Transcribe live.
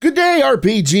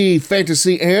JRPG,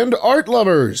 fantasy, and art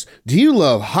lovers. Do you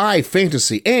love high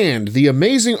fantasy and the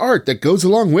amazing art that goes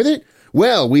along with it?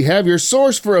 Well, we have your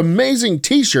source for amazing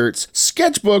t-shirts,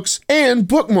 sketchbooks, and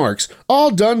bookmarks,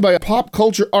 all done by pop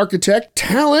culture architect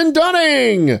Talon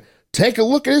Dunning. Take a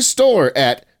look at his store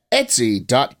at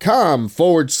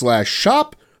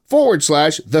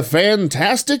etsy.com/shop/The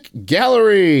Fantastic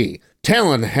Gallery.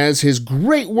 Talon has his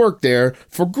great work there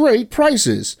for great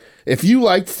prices. If you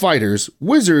like fighters,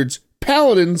 wizards,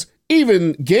 paladins,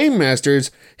 even game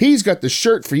masters, he's got the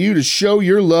shirt for you to show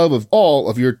your love of all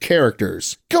of your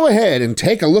characters. Go ahead and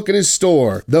take a look at his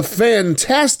store, The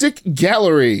Fantastic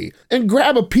Gallery, and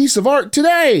grab a piece of art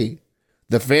today.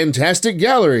 The Fantastic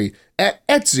Gallery at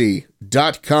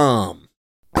Etsy.com.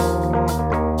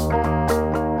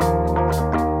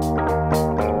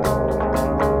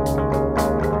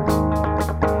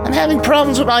 I'm having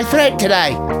problems with my throat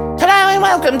today. Hello and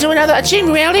welcome to another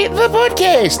Achievement Reality, the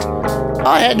podcast.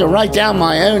 I had to write down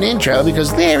my own intro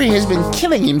because Larry has been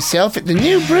killing himself at the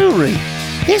new brewery.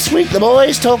 This week the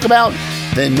boys talk about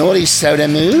the Naughty Soda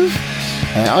move.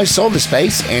 I saw the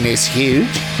space and it's huge.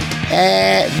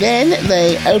 Then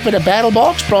they open a battle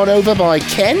box brought over by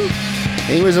Ken.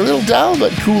 He was a little dull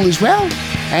but cool as well.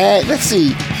 Let's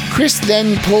see. Chris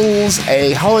then pulls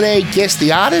a holiday Guess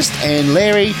the Artist, and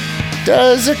Larry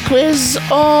does a quiz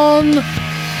on...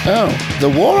 the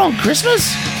war on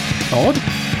Christmas? Odd.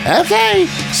 Okay,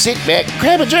 sit back,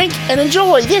 grab a drink, and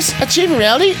enjoy this Achievement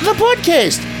Reality, the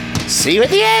podcast. See you at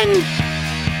the end.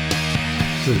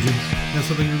 So did you have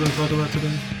something you were going to talk about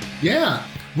today? Yeah.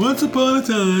 Once upon a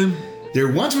time.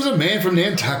 There once was a man from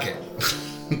Nantucket.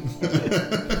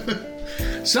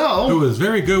 So... Who was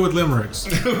very good with limericks.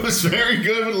 It was very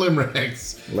good with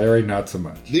limericks. Larry, not so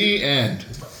much. The end.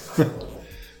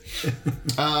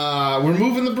 We're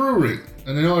moving the brewery.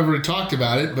 And I know I've already talked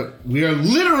about it, but we are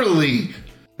literally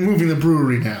moving the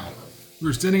brewery now.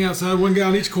 We're standing outside, one guy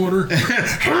on each corner.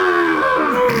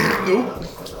 Nope.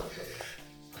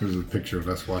 There's a picture of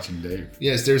us watching Dave.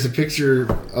 Yes, there's a picture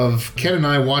of Ken and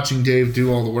I watching Dave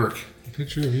do all the work.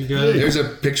 Picture of you guys. There's a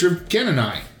picture of Ken and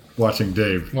I Watching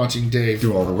Dave watching Dave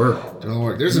do all the work. do all the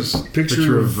work. There's a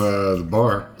Picture of the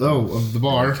bar. of the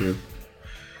bar. Too.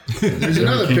 There's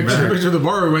another came picture. Picture of the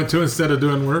bar we went to instead of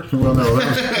doing work. Well, no,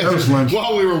 that was lunch.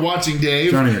 While we were watching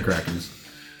Dave. Johnny McCracken's.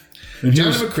 And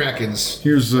Johnny here's, McCracken's.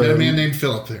 here's And a man named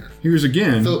Philip there. here's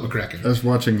again Philip McCracken. us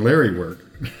watching Larry work.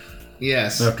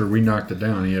 Yes. After we knocked it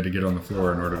down, he had to get on the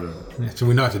floor in order to... Yeah, so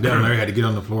we knocked it down. Larry had to get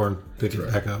on the floor and pick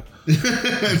it back up.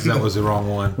 That was the wrong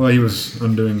one. Well, he was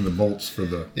undoing the bolts for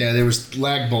the... Yeah, there was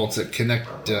lag bolts that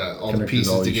connect all the Connected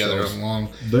pieces all these together shelves. along.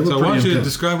 They were So why don't pretty you intense.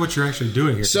 describe what you're actually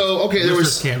doing here? So, okay, there Listeners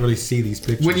was... can't really see these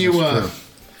pictures. When you true.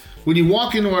 when you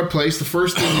walk into our place, the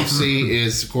first thing you see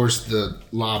is, of course, the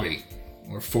lobby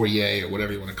or foyer or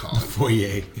whatever you want to call it.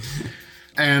 Foyer.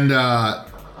 And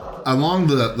along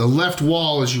the left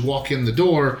wall as you walk in the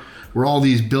door were all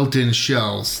these built-in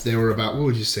shelves. They were about, what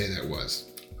would you say that was?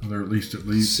 They're at least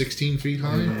 16 feet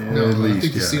high? Yeah, No, at I least,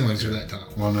 think the yeah. ceilings are that tall.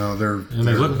 Well, no, And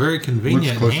they look very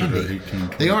convenient much and closer to handy. 18.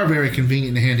 They are very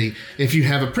convenient and handy if you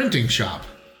have a printing shop.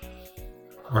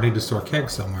 Or need to store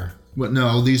kegs somewhere. But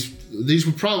no, these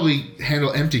would probably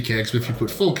handle empty kegs, but if you put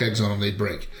full kegs on them, they'd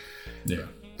break. Yeah.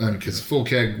 Because a full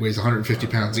keg weighs 150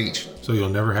 pounds each. So you'll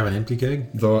never have an empty keg?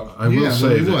 Though I Yeah, will but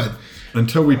say we that would.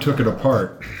 until we took it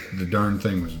apart, the darn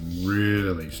thing was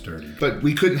really sturdy. But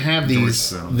we couldn't have these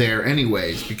Stone. there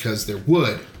anyways because they're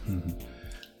wood.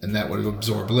 And that would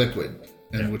absorb liquid,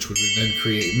 and which would then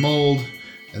create mold.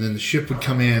 And then the ship would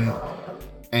come in,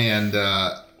 and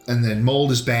then mold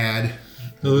is bad.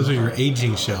 No, those are your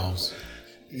aging shelves.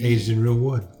 Aged in real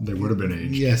wood. They would have been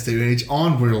aged. Yes, they would age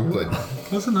on real wood.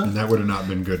 Wasn't it? And that would have not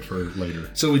been good for later.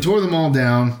 So we tore them all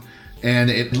down, and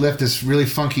it left this really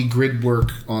funky grid work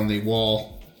on the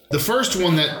wall. The first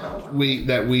one that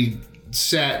we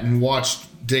sat and watched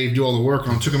Dave do all the work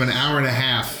on took him an hour and a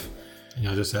half And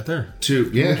y'all just sat there.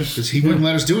 because he wouldn't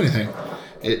let us do anything.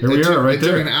 Here we are, right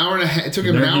there. Took an hour and a half. It took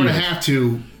him an There hour and a he is. half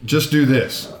to Just do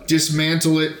this.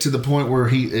 dismantle it to the point where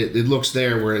it looks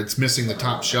there where it's missing the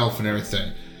top shelf and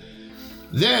everything.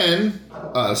 Then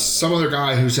some other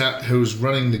guy who's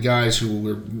running the guys who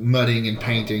were mudding and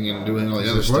painting and doing all the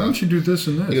other Why stuff. don't you do this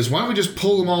and He this? goes, why don't we just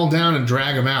pull them all down and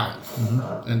drag them out?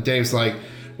 And Dave's like,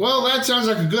 well, that sounds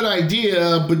like a good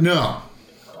idea, but no.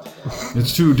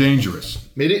 It's too dangerous.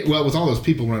 Well, with all those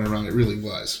people running around, it really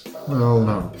was. Well,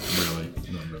 not really.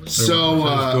 So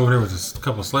Just go over there with a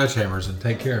couple of sledgehammers and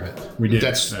take care of it. We did.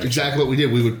 that's actually. exactly what we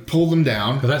did. We would pull them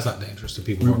down. Because that's not dangerous to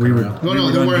people walking we would- around. No,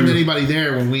 would there weren't undo- anybody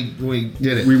there when we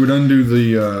did it. We would undo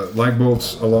the lag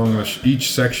bolts along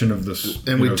each section of this.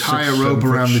 And we'd tie a rope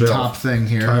around the top thing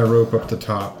here. Tie a rope up the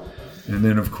top, and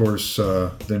then of course,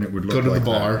 then it would look Go to the like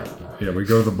bar. that. Yeah, we'd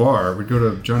go to the bar. We'd go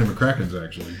to Johnny McCracken's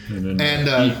actually, and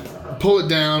then Pull it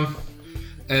down.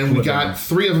 And we got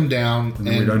 3 of them down. and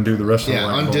we'd undo the rest of the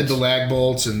lag undid bolts. the lag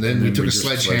bolts, and then we then took we a just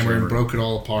sledgehammer and sledgehammered. broke it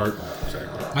all apart.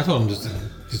 I told him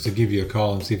just to give you a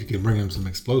call and see if you could bring him some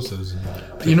explosives.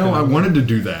 You know, I wanted to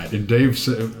do that, and Dave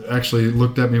actually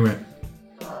looked at me and went,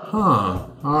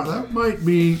 that might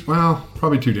be, well,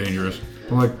 probably too dangerous.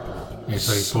 I'm like, He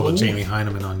so he pulled a Jamie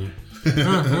Heineman on you.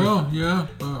 Well, yeah.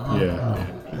 yeah.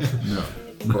 No.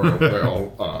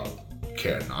 Well,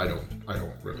 Ken, I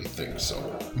don't really think so.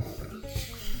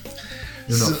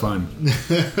 You're not fun.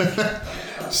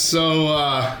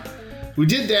 So we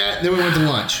did that. Then we went to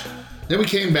lunch. Then we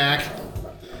came back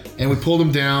and we pulled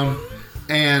them down,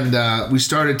 and we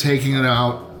started taking it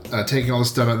out, taking all the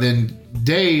stuff out. Then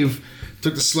Dave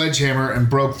took the sledgehammer and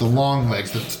broke the long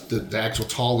legs, the actual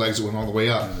tall legs that went all the way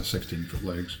up, The 16-foot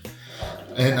legs.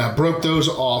 and broke those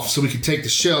off so we could take the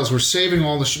shells. We're saving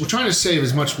all the. We're trying to save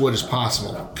as much wood as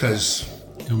possible because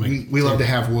we love to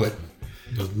have wood.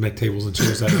 They'll make tables and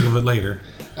chairs out a little bit later.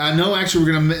 No, actually,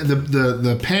 we're gonna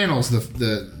the panels,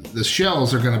 the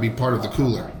shells are gonna be part of the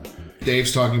cooler.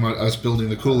 Dave's talking about us building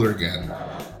the cooler again.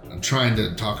 I'm trying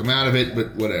to talk him out of it,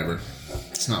 but whatever,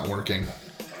 it's not working.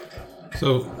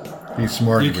 So He's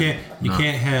smart. you he can't would not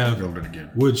have build it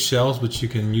again. wood shells, but you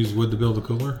can use wood to build a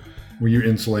cooler. Will you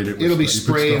insulate it? With It'll be stuff-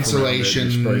 you put spray stuff around it, you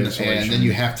insulation, spray and insulation. then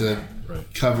you have to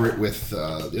Right. cover it with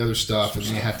the other stuff, and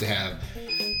then you have to have.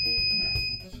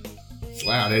 It's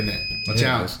loud, isn't it? Watch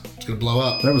Yeah, it out! is. It's gonna blow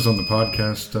up. That was on the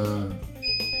podcast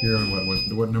here on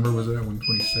what number was that?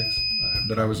 126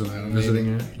 that I was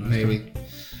visiting at. last Maybe. time?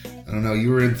 I don't know. You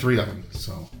were in 3 of them,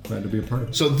 so. Glad to be a part of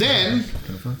it. So then, Kind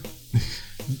of fun.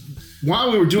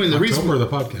 while we were doing the reason. October of the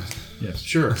podcast. Yes.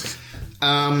 Sure.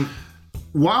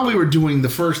 While we were doing the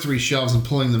first 3 shelves and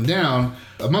pulling them down,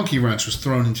 a monkey wrench was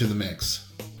thrown into the mix.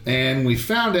 And we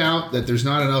found out that there's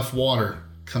not enough water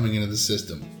coming into the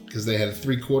system because they had a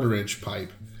 3/4 inch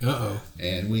pipe. Uh-oh.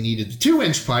 And we needed the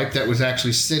 2-inch pipe that was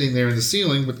actually sitting there in the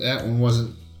ceiling, but that one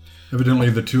wasn't. Evidently,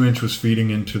 the 2-inch was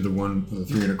feeding into the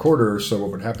 3 1/4. So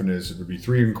what would happen is it would be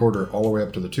 3 1/4 all the way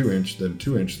up to the 2-inch, then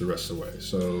 2-inch the rest of the way.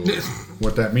 So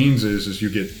what that means is you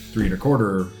get 3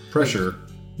 1/4 pressure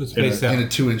It's spaced In a out.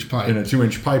 2-inch pipe. in a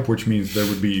 2-inch pipe, which means there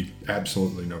would be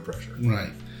absolutely no pressure.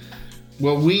 Right.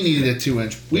 Well, we needed a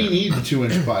 2-inch. We need the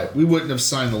 2-inch pipe. We wouldn't have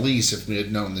signed the lease if we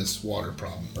had known this water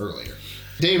problem earlier.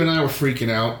 Dave and I were freaking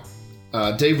out.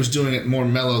 Dave was doing it more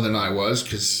mellow than I was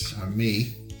because I'm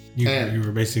me. You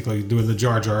were basically doing the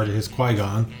Jar Jar to his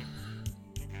Qui-Gon.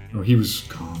 No, he was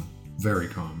calm, very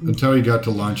calm, until he got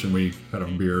to lunch and we had a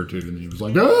beer or two, and he was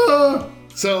like, "Ah!"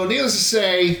 So, needless to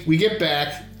say, we get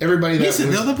back. Everybody that Listen,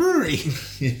 was... build the brewery.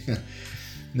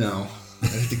 No, I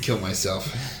had to kill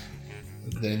myself.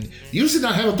 Then you should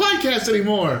not have a podcast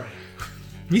anymore.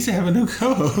 We used to have a new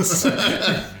co-host.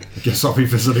 I guess I'll be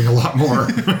visiting a lot more.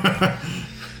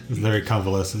 Larry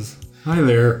convalesces. Hi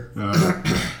there.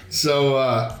 So,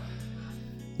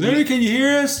 Larry, can you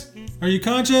hear us? Are you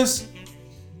conscious?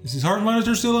 Is his heart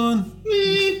monitor still on?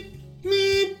 meep,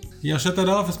 meep. Yeah, shut that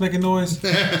off. It's making noise.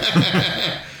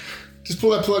 Just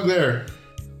pull that plug there.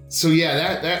 So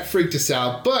yeah, that freaked us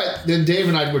out. But then Dave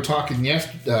and I were talking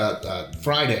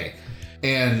Friday,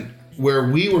 and where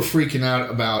we were freaking out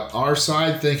about our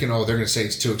side, thinking, "Oh, they're going to say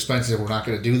it's too expensive. We're not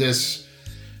going to do this.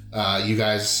 You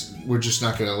guys, we're just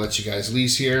not going to let you guys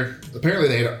lease here." Apparently,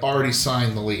 they had already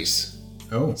signed the lease,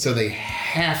 Oh, so they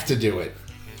have to do it.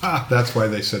 that's why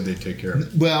they said they'd take care of it.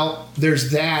 Well,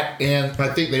 there's that, and I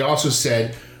think they also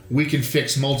said we can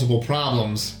fix multiple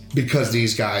problems because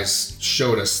these guys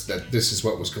showed us that this is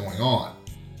what was going on.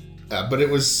 But it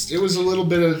was a little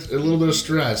bit of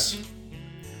stress.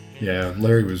 Yeah,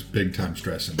 Larry was big time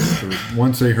stressing. So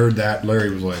once they heard that,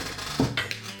 Larry was like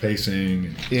pacing.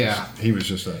 And Yeah. he was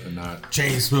just not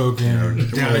Chain smoking, down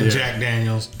in Jack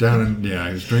Daniels. down. And yeah,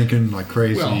 he was drinking like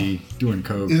crazy, Well, doing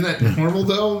coke. Isn't that normal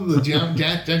though? The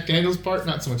Jack Daniels part,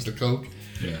 not so much the Coke.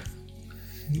 Yeah,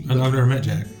 I've never met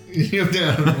Jack.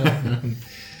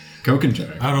 coke and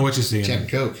Jack, I don't know what you see in Jack him.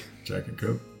 and Coke. Jack and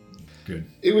coke. Good.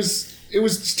 It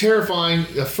was terrifying.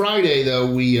 Friday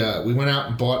though, we went out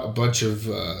and bought a bunch of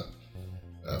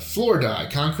floor dye,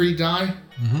 concrete dye,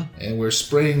 and we're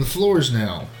spraying the floors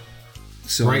now.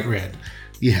 So Bright red.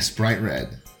 Yes, bright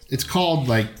red. It's called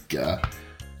like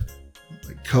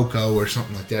cocoa or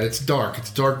something like that. It's dark.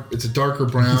 It's dark. It's a darker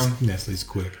brown. Nestle's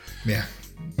quick. Yeah.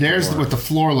 There's what the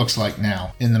floor looks like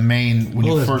now in the main when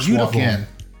you that's first beautiful. walk in.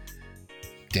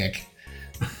 Dick.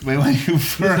 When you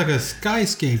It's like a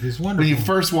skyscape. It's wonderful. when you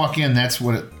first walk in, that's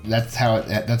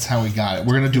how we got it.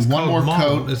 We're gonna do one more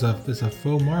marble. coat. It's a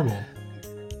faux marble.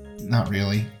 Not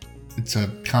really. It's a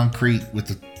concrete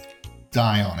with a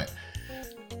dye on it.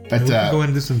 But We can go ahead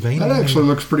and do some veining. That actually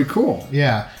looks pretty cool.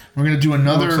 yeah, we're gonna do It looks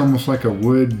another almost like a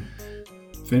wood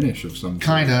finish of some sort.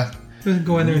 kinda. We can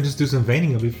go in there and just do some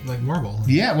veining. It'll be like marble.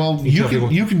 Yeah, well, tell you people-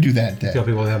 can do that. Tell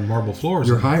people to have marble floors.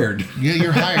 You're hired. Yeah,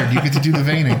 you're hired. You get to do the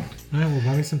veining. All right, well,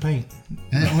 buy me some paint.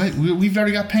 Wait, we've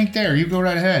already got paint there. You go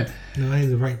right ahead. No, I need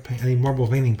the right paint. I need marble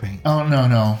veining paint. Oh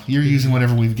no, you're using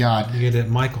whatever we've got. You get it at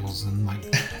Michael's in like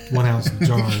 1 ounce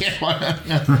jars.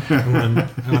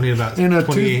 I need about In a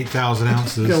 28,000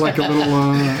 ounces. Got like a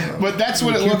little. But that's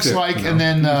what it looks Q-tip, like, you know, and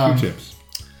then Q-tips.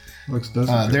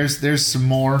 Doesn't there's some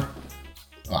more.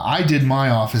 I did my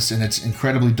office, and it's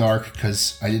incredibly dark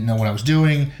because I didn't know what I was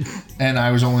doing, and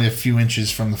I was only a few inches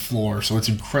from the floor, so it's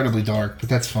incredibly dark. But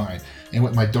that's fine. And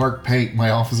with my dark paint,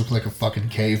 my office looks like a fucking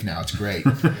cave now. It's great.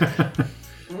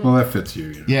 Well, that fits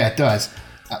you. know. Yeah, it does.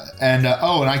 And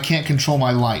I can't control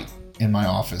my light in my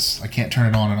office. I can't turn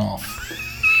it on and off.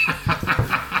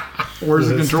 Where's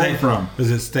the Does it control stay- from? Does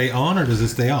it stay on or does it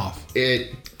stay off?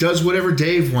 It does whatever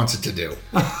Dave wants it to do.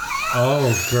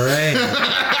 Oh, great.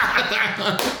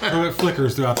 Or it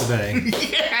flickers throughout the day.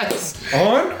 Yes.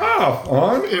 On, off,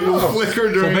 on. It will flicker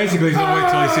So during. basically, he's going to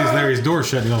wait till he sees Larry's door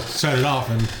shut and he'll shut it off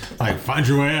and, like, find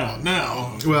your way out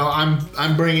now. Well,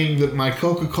 I'm bringing my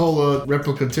Coca-Cola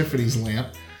replica Tiffany's lamp.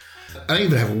 I don't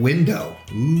even have a window.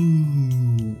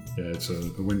 Ooh. Yeah, it's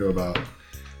a window about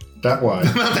that wide.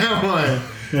 About that one.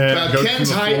 Yeah, it About goes Ken's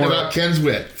from the height and floor. about Ken's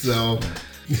width. So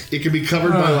it can be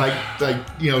covered by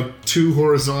two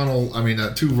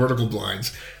vertical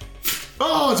blinds.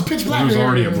 Oh, it's pitch black. There's in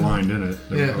already here. a blind in it.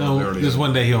 Yeah. No, just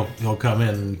one day he'll come in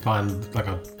and find, like,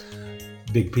 a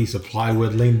big piece of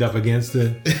plywood leaned up against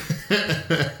it.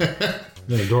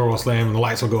 Then the door will slam and the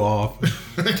lights will go off.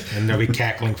 And they'll be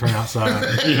cackling from outside.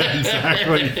 Yeah,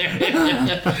 exactly.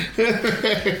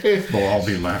 We'll all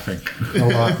be laughing a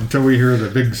lot until we hear the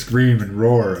big scream and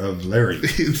roar of Larry.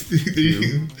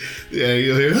 Yeah,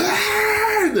 you'll hear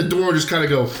 "Ah!" The door just kind of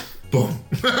go boom.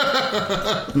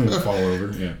 Fall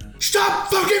over. Yeah. Stop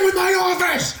fucking with my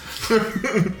office!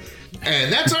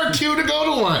 And that's our cue to go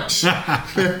to lunch.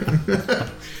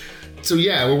 So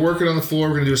yeah, we're working on the floor.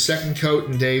 We're gonna do a second coat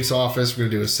in Dave's office. We're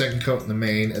gonna do a second coat in the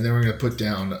main, and then we're gonna put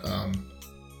down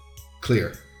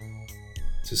clear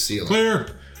to seal it. Clear.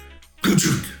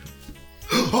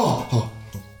 Oh,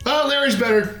 Larry's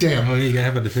better. Damn. Oh, yeah, you gotta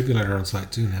have a defibrillator on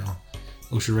site too now.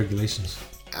 OSHA regulations.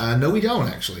 No, we don't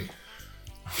actually.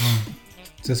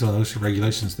 It says on the OSHA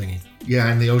regulations thingy. Yeah,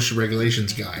 I'm the OSHA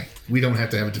regulations guy. We don't have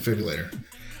to have a defibrillator.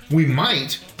 We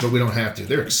might, but we don't have to.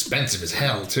 They're expensive as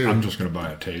hell too. I'm just going to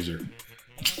buy a taser.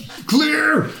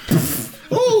 Clear!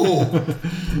 Oh!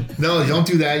 No, don't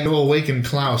do that. You'll awaken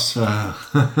Klaus.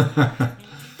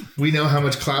 We know how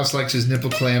much Klaus likes his nipple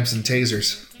clamps and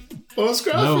tasers. Oh, No,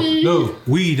 Scruffy! no,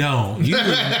 we don't. You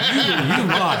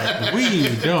lie. We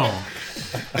don't.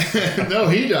 No,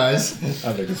 he does.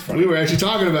 I think it's funny. We were actually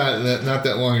talking about that not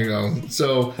that long ago.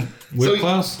 So, With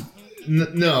Klaus?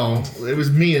 No, it was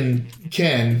me and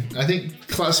Ken. I think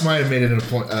Klaus might have made it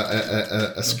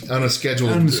on a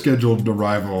scheduled Unscheduled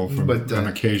arrival from But, an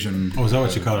occasion. Oh, is that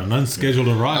what you call it? An unscheduled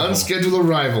arrival? unscheduled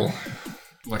arrival.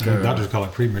 Like The a, doctors call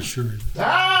it premature.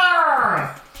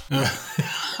 Ah!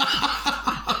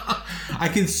 I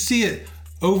can see it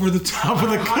over the top of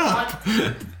the cup.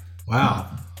 Wow.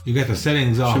 You got the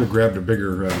settings off. should have grabbed a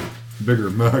bigger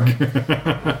mug.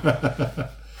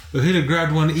 But he'd have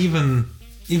grabbed one even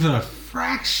a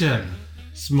fraction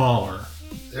smaller.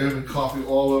 There's been coffee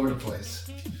all over the place.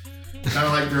 Kind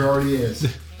of like there already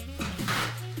is.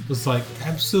 It's like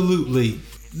absolutely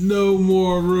no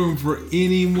more room for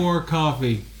any more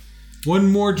coffee.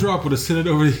 One more drop would have sent it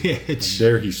over the edge.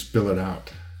 Dare he spill it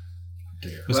out?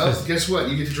 Dare. Well, guess what?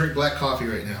 You get to drink black coffee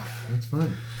right now. That's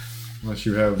fine. Unless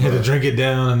you have. Had to drink it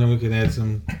down, and then we can add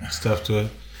some stuff to it.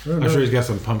 I'm sure he's got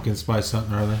some pumpkin spice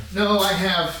something or other. No, I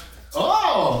have.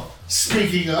 Oh!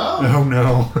 Speaking of, Oh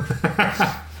no.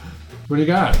 What do you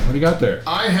got? What do you got there?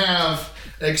 I have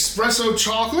espresso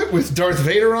chocolate with Darth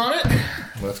Vader on it,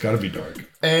 Well, that's got to be dark.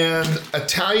 and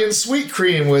Italian sweet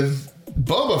cream with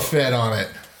Boba Fett on it.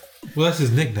 Well, that's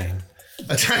his nickname.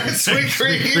 Italian sweet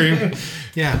cream.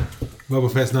 Yeah.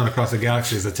 Boba Fett's not across the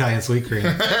galaxy. It's Italian sweet cream.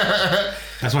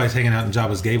 That's why he's hanging out in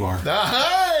Jabba's gay bar.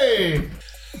 Hey!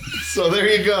 So there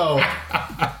you go.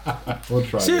 We'll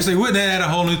try. Seriously, wouldn't that add a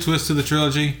whole new twist to the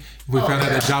trilogy if we found out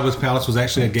that Jabba's palace was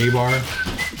actually a gay bar?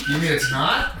 You mean it's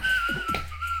not?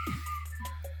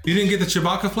 You didn't get the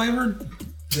Chewbacca flavored?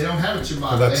 They don't have a Chewbacca.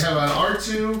 Well, that's- They have an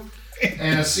R2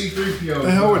 and a C-3PO.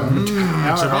 The hell would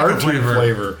Chewbacca R2 flavor.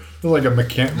 flavor? It's like a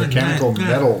mechanical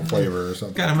metal flavor or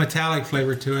something. Got a metallic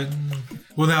flavor to it.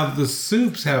 Well, now the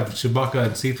soups have Chewbacca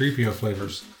and C-3PO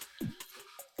flavors.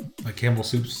 Like Campbell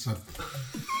soups. I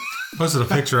posted a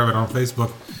picture of it on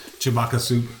Facebook. Chewbacca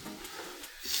soup.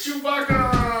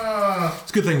 Chewbacca!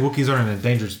 It's a good thing Wookiees aren't an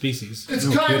endangered species. It's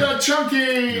No kind kidding. of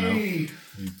chunky!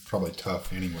 He's probably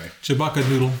tough anyway. Chewbacca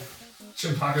noodle.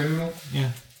 Chewbacca noodle?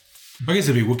 Yeah. I guess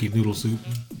it'd be Wookiee noodle soup.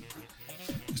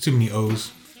 There's too many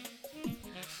O's.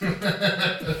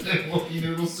 Wookiee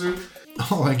noodle soup?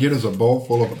 All I get is a bowl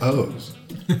full of O's.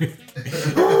 Yeah.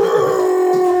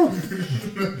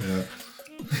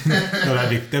 No,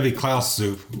 that'd be Klaus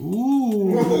soup.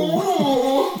 Ooh.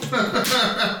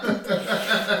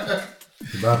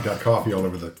 Bob got coffee all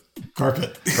over the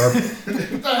Carpet. carpet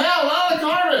What the hell? Not on the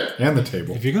carpet! and the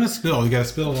table. If you're gonna spill, you gotta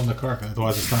spill it on the carpet.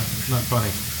 Otherwise, it's not funny.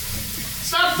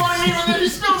 It's not funny even if he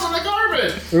spills on the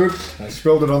carpet! Oops, I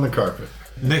spilled it on the carpet.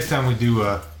 Next time we do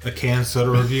a canned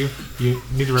soda review, you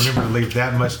need to remember to leave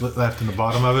that much left in the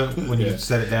bottom of it when you Yeah.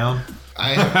 set it down.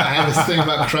 I have this thing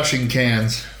about crushing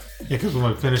cans. Yeah, because when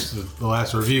we finished the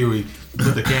last review, we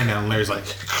put the can down and Larry's like,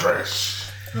 crush.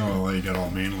 Oh, well, you got all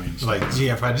manly and stuff. Like, gee,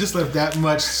 if I just left that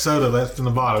much soda left in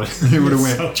the bottom, It would have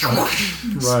went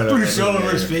right up. Push all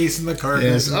over his face in the carpet.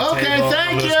 Yes. and the Okay, table,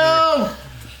 thank listening.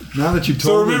 you! Now that you So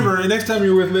told me, remember, next time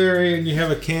you're with Larry and you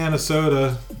have a can of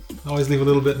soda, always leave a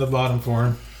little bit in the bottom for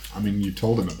him. I mean, you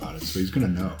told him about it, so he's gonna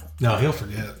know. No, he'll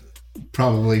forget.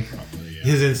 Probably.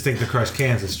 His instinct to crush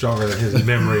cans is stronger than his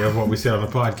memory of what we said on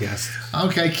the podcast.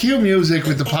 Okay, cue music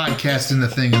with the podcast and the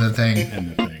thing and the thing.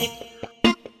 And the thing.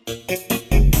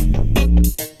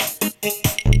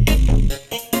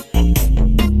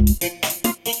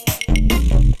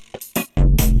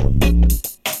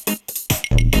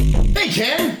 Hey,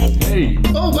 Ken! Hey.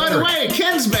 Oh, by the way,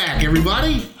 Ken's back,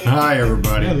 everybody! Hi,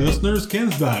 everybody. Yeah, listeners,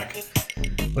 Ken's back.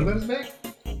 What about his back?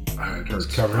 It hurts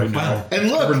Covered right in now. flannel. And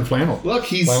Covered in look, flannel. look,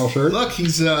 he's Flannel shirt?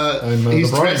 he's I'm,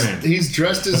 he's the bride dressed man. he's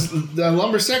dressed as the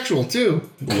lumbersexual too.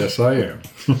 Yes, I am.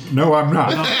 No, I'm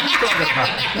not.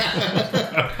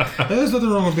 There's nothing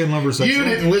wrong with being lumbersexual. You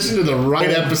didn't listen to the right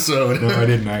episode. No, I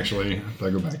didn't actually. If I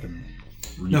go back and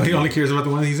read No, he it. only cares about the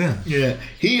one he's in. Yeah,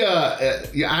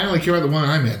 yeah. I only care about the one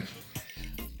I'm in.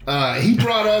 He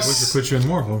brought We us should put you in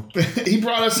more of them. he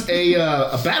brought us a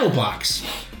battle box.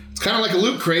 It's kind of like a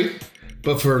loot crate,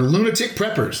 but for lunatic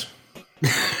preppers.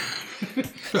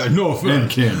 No And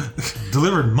offense. Ken.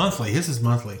 Delivered monthly. His is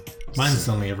monthly. Mine's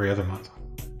only every other month.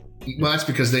 Well, that's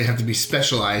because they have to be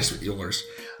specialized with yours.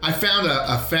 I found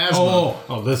a Phasma.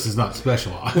 Oh, this is not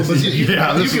specialized. But you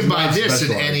this can is buy not this in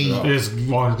specialized any. at all. You're just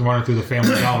running through the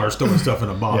Family Dollar, throwing stuff in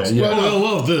a box. Yeah, yeah. Well, I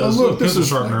love this. Oh, look, this pencil is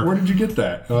sharpener. Where did you get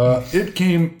that? It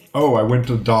came. Oh, I went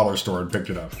to the dollar store and picked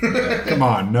it up. Come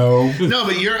on, no. No,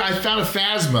 but I found a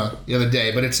Phasma the other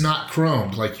day, but it's not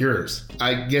chromed like yours.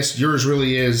 I guess yours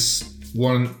really is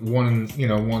one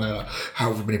out of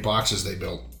however many boxes they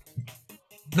built.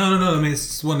 No. I mean,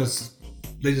 it's one that's.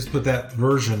 They just put that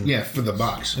version Yeah, for the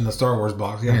box. in the Star Wars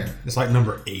box. Yeah. Yeah. It's like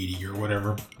number 80 or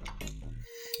whatever.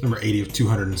 Number 80 of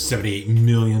 278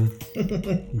 million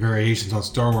variations on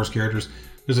Star Wars characters.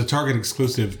 There's a Target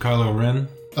exclusive Kylo Ren.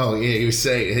 Oh yeah, you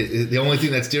say the only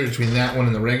thing that's different between that one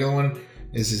and the regular one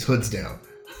is his hood's down,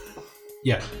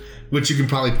 Yeah. which you can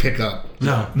probably pick up.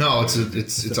 No.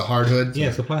 It's a hard hood. Yeah,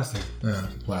 it's a plastic.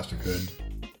 Plastic hood.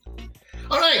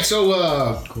 All right,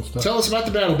 so Cool stuff. tell us about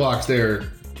the battle box there,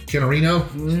 Kenarino.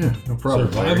 Yeah, no problem.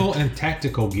 Survival and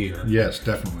tactical gear. Yes,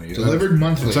 definitely. Delivered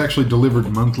monthly. It's actually delivered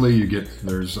monthly.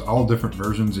 There's all different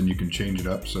versions, and you can change it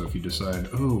up. So if you decide,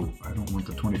 oh, I don't want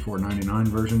the $24.99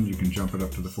 version, you can jump it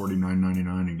up to the $49.99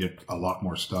 and get a lot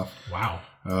more stuff. Wow.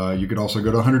 You could also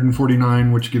go to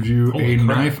 $149, which gives you Holy a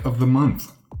crap. knife of the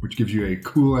month, which gives you a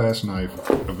cool ass knife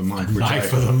of the month, which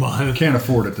Knife I of the month. can't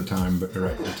afford at the time, or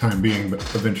at the time being, but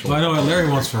eventually. Well, I know what Larry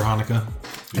wants for Hanukkah.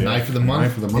 A knife of the month.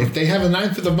 Knife of the month. If they have a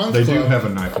knife of the month, They club, do have a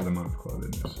knife of the month club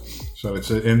in this. So it's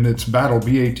battle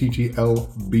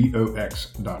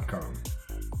BATTLBOX.com.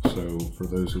 So for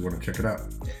those who want to check it out.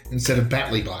 instead of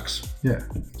Batley box. Yeah.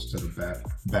 Instead of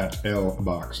Bat L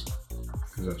box.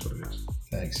 Because that's what it is.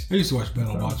 Thanks. I used to watch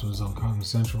BattleBots when it was on Comedy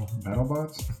Central.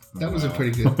 BattleBots? That was a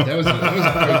pretty good. That was a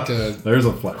great. There's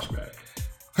a flashback.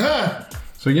 Huh.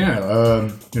 So yeah,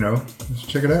 let's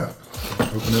check it out.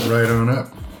 Open it right on up.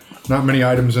 Not many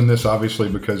items in this, obviously,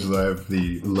 because I have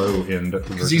the low end version.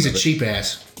 Because he's a of it. cheap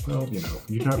ass. Well,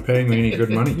 you're not paying me any good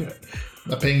money yet.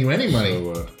 Not paying you any money.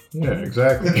 So, yeah,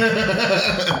 exactly.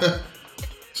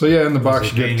 So yeah, in the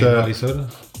box you get body soda.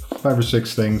 5 or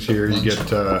 6 things here. You get,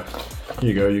 here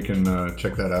you go. You can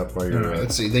check that out while you're.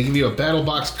 Let's see. They give you a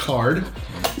BattleBox card.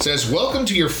 It says, "Welcome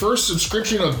to your first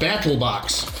subscription of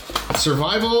BattleBox.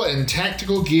 Survival and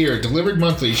tactical gear delivered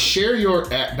monthly. Share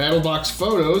your at BattleBox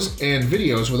photos and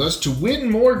videos with us to win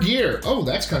more gear." Oh,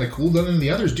 that's kind of cool. None of the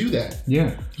others do that.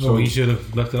 Yeah. So you should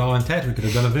have left it all intact. We could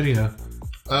have done a video.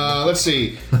 Let's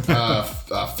see.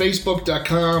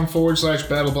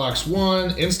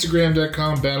 Facebook.com/Battlebox1,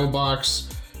 Instagram.com BattleBox,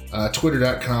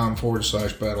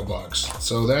 Twitter.com/Battlebox.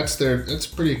 So that's a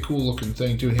pretty cool looking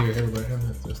thing too. Here, everybody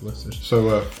have this list.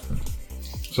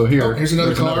 So here, here's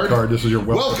another card. This is your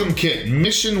welcome kit,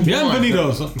 Mission 1.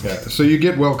 Bienvenidos. Yeah. So you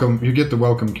get the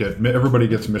welcome kit. Everybody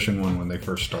gets mission 1 when they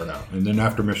first start out, and then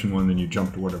after mission 1, then you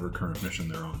jump to whatever current mission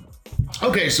they're on.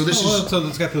 Okay, so this is. So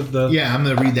it's got the Yeah, I'm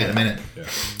gonna read that in a minute. Yeah.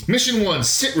 Mission 1,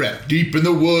 sit rep, deep in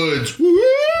the woods. Woo!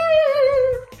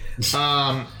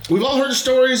 We've all heard of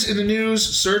stories in the news.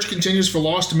 Search continues for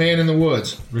lost man in the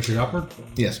woods. Richard Alpert.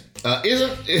 Yes.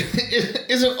 Isn't an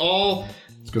swallow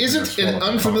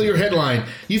unfamiliar headline.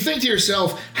 You think to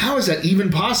yourself, how is that even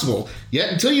possible?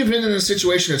 Yet until you've been in this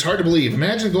situation, it's hard to believe.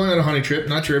 Imagine going on a hunting trip,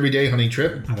 not your everyday hunting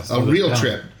trip, a real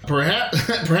trip.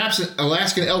 Perhaps an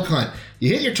Alaskan elk hunt. You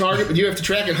hit your target, but you have to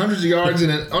track it hundreds of yards in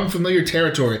an unfamiliar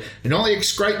territory. In all the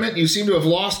excitement, you seem to have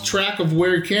lost track of where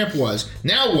your camp was.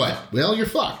 Now what? Well, you're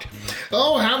fucked.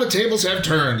 Oh, how the tables have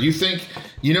turned. You think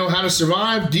you know how to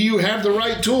survive? Do you have the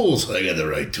right tools? I got the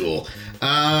right tool.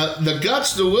 The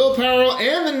guts, the willpower,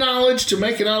 and the knowledge to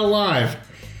make it out alive.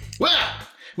 Well,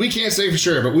 we can't say for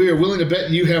sure, but we are willing to bet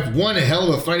you have one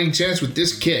hell of a fighting chance with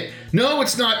this kit. No,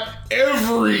 it's not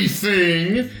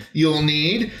everything you'll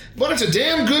need, but it's a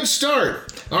damn good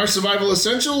start. Our Survival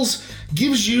Essentials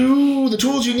gives you the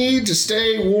tools you need to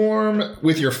stay warm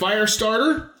with your fire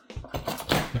starter.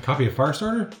 A copy of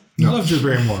Firestarter? No. I love Drew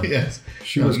Barrymore. Yes.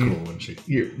 She was cool, wasn't she?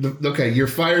 Your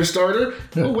fire starter.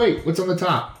 Yeah. Oh, wait, what's on the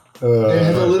top? It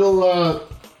has a little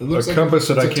it looks like compass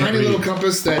that I can't read. A tiny little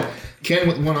compass that Ken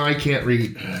with one eye can't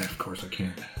read. Of course I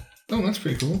can't. Oh, that's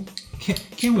pretty cool.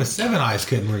 Ken with 7 eyes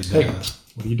couldn't read that. Hey,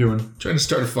 what are you doing? Trying to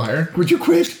start a fire. Would you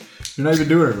quit? You're not even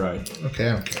doing it right. Okay,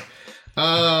 I don't care.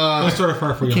 Let's start a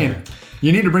fire for you. Can't.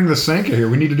 You need to bring the Sanka here.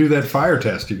 We need to do that fire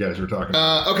test you guys were talking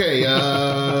about. Okay.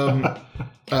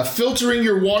 Filtering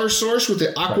your water source with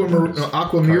the Aquamira.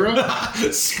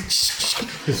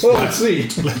 Well, let's see.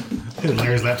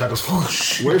 Larry's laptop goes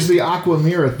whoosh. Where's the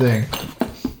Aquamira thing?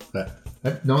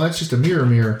 No, that's just a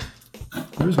mirror.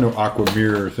 There's no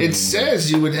Aquamira thing. It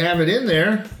says you would have it in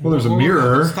there. Well, there's a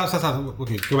mirror. Stop.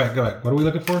 Okay, go back. What are we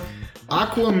looking for?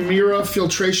 Aquamira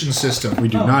filtration system. We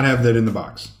do not have that in the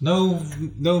box. No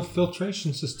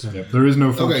filtration system. Yep, there is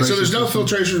no filtration. Okay, so there's no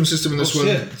filtration system in this one.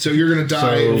 Shit. So you're going to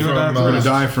die We're going to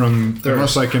die from thirst.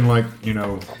 unless I can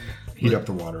heat up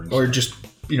the water. Or just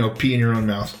pee in your own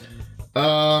mouth.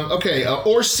 Okay,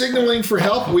 or signaling for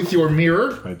help with your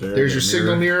mirror. Right there. There's your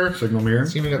signal mirror. Signal mirror.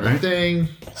 So you got the thing,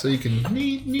 so you can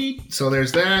neat. So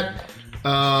there's that.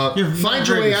 You're Find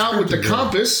your way out with the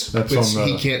compass, That's which on the-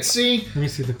 he can't see. Let me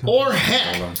see the compass. Or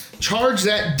heck, charge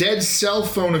that dead cell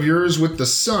phone of yours with the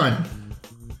sun.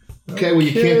 Okay, well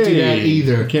you can't do that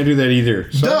either. Can't do that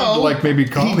either. So I need to, Though maybe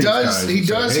call he these does, guys he and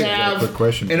say, does "Hey, I got a have quick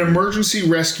question an for you." emergency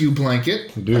rescue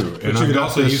blanket, I do, and Which you I've could got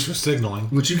also this- use for signaling.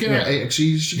 which you can actually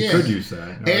you You can. could use that.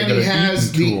 And he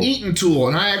has the Eaton tool,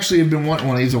 and I actually have been wanting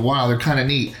one of these a while. They're kind of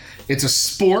neat. It's a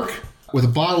spork with a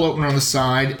bottle opener on the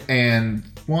side and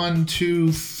 1,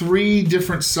 2, 3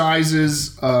 different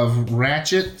sizes of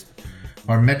ratchet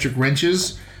or metric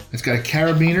wrenches. It's got a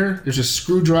carabiner. There's a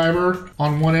screwdriver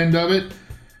on one end of it.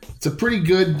 It's a pretty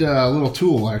good little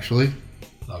tool, actually.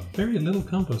 A very little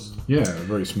compass. Yeah,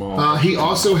 very small. He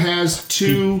also has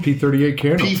two P38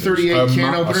 can openers. P38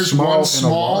 can openers. One's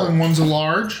small and one's a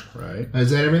large. Right.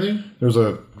 Is that everything? There's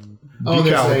a Oh,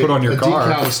 there's decal to put on your a car.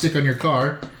 decal to stick on your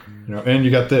car. And you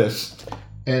got this.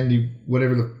 And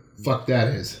whatever the fuck that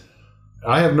is.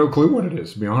 I have no clue what it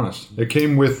is, to be honest. It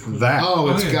came with that. Oh,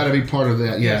 it's yeah. got to be part of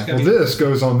that. Yeah. it's gotta Well, this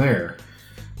goes on there.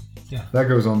 Yeah. That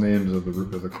goes on the ends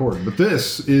of the cord. But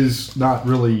this is not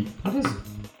really. What is it?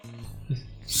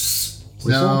 Whistle,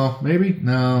 No. maybe?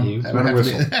 No, You. that would Not a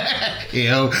have to be.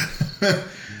 Ew.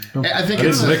 I think I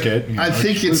it's. didn't lick it. I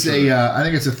think it's a. I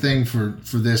think it's a thing for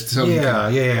this. So you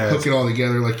can Yeah. hook it all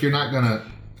together. Like you're not gonna.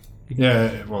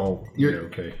 Yeah, well, You're-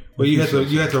 okay. Well, you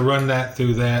have to run that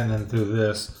through that and then through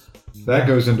this. That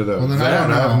goes into those. Well, then I That,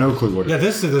 don't I have know. no clue what it Yeah,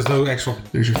 is. there's no actual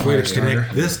There's your way fire to connect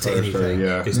starter. this to Fire starter, anything.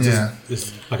 yeah. It's Yeah.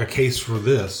 it's like a case for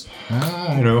this.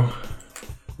 Oh. You know,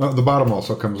 well, the bottom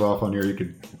also comes off on here. You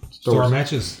could Store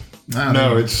matches.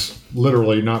 No, it's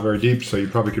literally not very deep, so you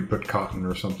probably could put cotton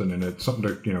or something in it. Something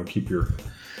to, keep your...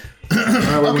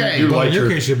 Okay. Well, in your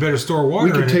case, you better store water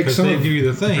We could in it take because some they of- give you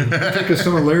the thing. Take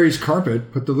some of Larry's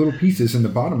carpet, put the little pieces in the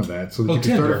bottom of that so that you can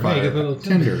tinder. start a fire. Yeah, you can put a little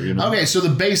tinder. Okay, so the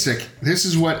basic. This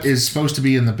is what is supposed to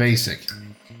be in the basic.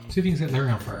 See if you can set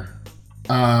Larry on fire.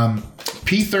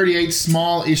 P38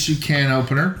 small issue can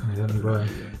opener. He doesn't burn.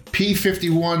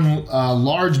 P51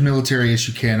 large military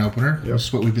issue can opener.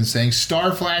 That's what we've been saying.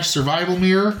 Star Flash survival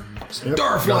mirror. Yep,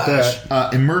 got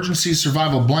that. Emergency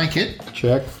survival blanket.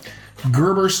 Check.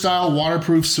 Gerber style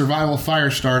waterproof survival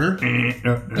fire starter. No, That's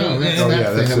oh, that yeah, thing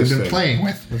that's that we've this been thing. playing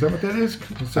with. Is that what that is?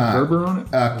 Is that Gerber on it?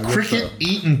 Cricket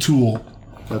eating tool.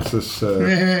 That's this.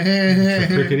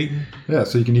 Cricket eating? Yeah,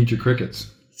 so you can eat your crickets.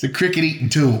 It's a cricket eating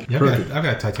tool. Yeah, I've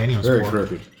got titanium Very spore.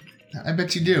 crooked. I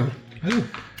bet you do. Ooh.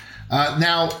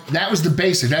 Now, that was the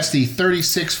basic. That's the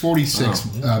 3646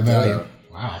 value.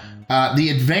 Wow. The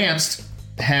advanced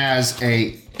has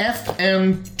a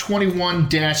FM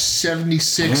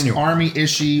 21-76 Manual. Army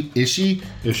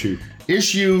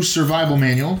issue survival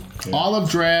manual. Olive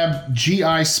drab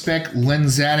GI spec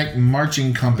Lensatic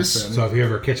marching compass. So if you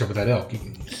ever catch up with that elk, you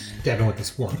can stab him with the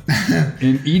spore.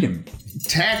 And eat him.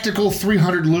 Tactical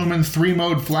 300 lumen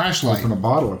 3-mode flashlight. From a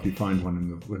bottle if you find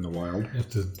one in the wild. If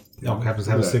the elk happens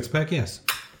to have a six-pack, yes.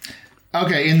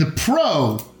 Okay, in the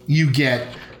Pro, you get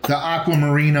the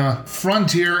Aquamarina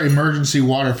Frontier emergency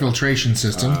water filtration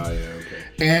system. Yeah, okay.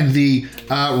 And the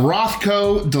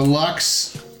Rothco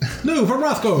Deluxe, No, from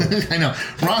Rothko. I know,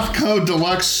 Rothco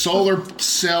Deluxe solar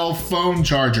cell phone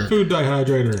charger. Food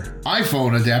dehydrator.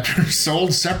 iPhone adapter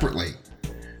sold separately.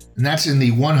 And that's in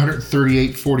the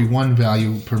 $138.41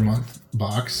 value per month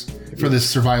box for the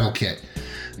survival kit.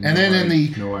 And then in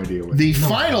the No idea what. the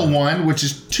final one, which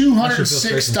is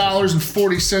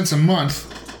 $206.40 a month,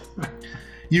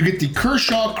 you get the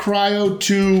Kershaw Cryo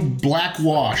 2 Black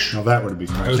Wash. Now that would be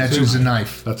nice. That's just a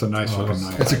knife. That's a nice looking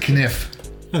knife. It's a kniff.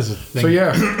 That's a thing. So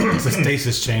yeah, It's a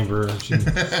stasis chamber.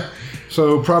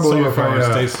 so probably Solar if power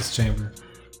I stasis chamber.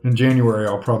 in January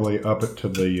I'll probably up it to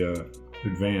the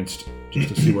advanced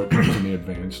just to see what comes in the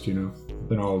advanced.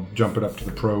 Then I'll jump it up to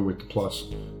the Pro with the Plus,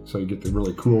 so you get the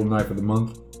really cool knife of the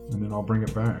month, and then I'll bring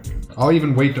it back. I'll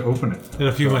even wait to open it. In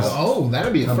a few months. Oh,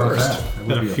 that'd be a How about first. that? That would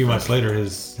Then a be few a months later,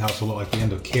 his house will look like the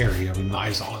end of Carrie. I mean,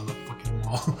 knives all in the fucking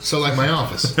wall. So like my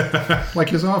office. first. Like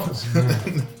his office. So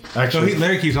Actually,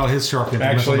 Larry keeps all his sharp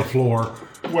implements on the floor.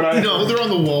 what I No, they're on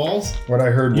the walls. what I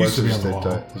heard Used was to be is on the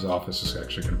that wall. his office is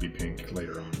actually going to be pink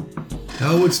later on.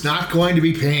 No, it's not going to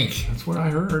be pink. That's what I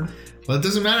heard. Well, it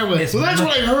doesn't matter what. It's Well, that's not-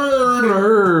 what I heard.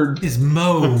 Heard. It's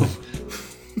mauve,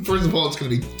 First of all, it's going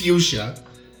to be fuchsia.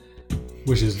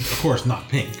 which is, of course, not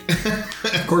pink.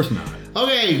 Of course not.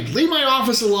 Okay, leave my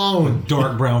office alone.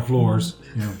 Dark brown floors.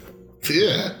 Yeah.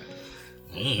 Yeah,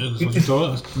 That's what you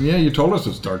told us. Yeah, you told us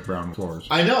it's dark brown floors.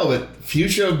 I know, but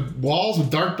fuchsia walls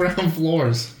with dark brown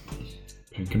floors.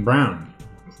 Pink and brown.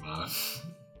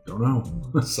 Don't know.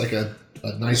 It's like a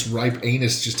nice ripe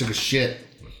anus just took a shit.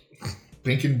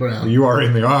 Pink and brown. You are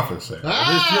in the office there.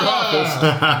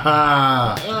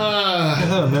 Ah! Is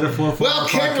that a metaphor for Well, our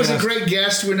Ken was a podcast? great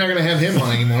guest. We're not going to have him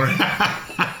on anymore.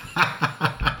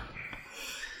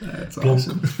 That's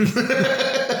awesome.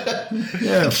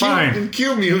 Yeah, fine.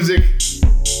 Cue music.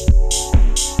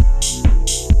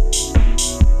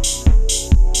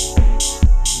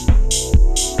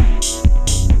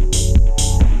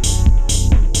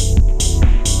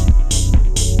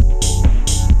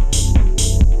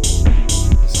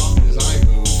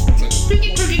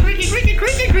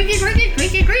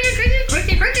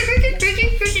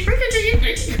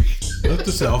 Note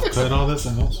to self, cut all this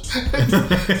out.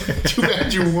 Too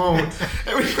bad you won't.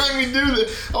 Every time we do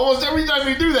that, almost every time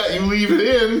we do that, you leave it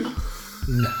in.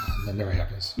 No, that never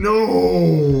happens. I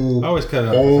No. always cut it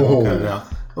out. I don't cut it out.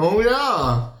 Oh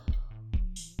yeah.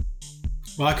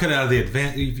 Well, I cut it out of the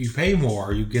advance. If you pay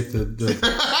more, you get the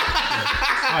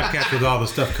podcast with all the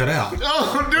stuff cut out.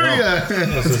 Oh, do ya?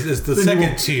 It's the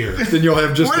second tier. Then you'll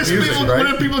have just When the music, when right?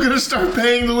 are people going to start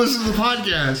paying to listen to the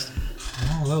podcast?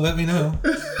 Oh, well, let me know.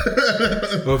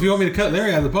 Well, if you want me to cut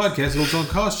Larry out of the podcast, it'll going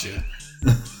to cost you.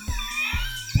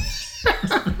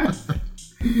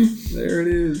 There it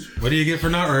is. What do you get for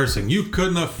not rehearsing? You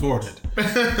couldn't afford it.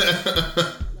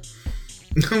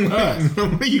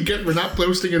 What do you get for not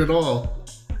posting it at all?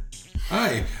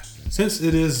 Hi. Since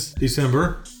it is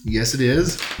December, Yes, it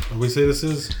is. what do we say this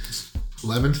is?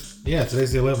 11th. Yeah,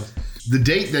 today's the 11th. The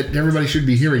date that everybody should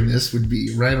be hearing this would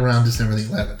be right around December the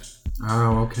 11th.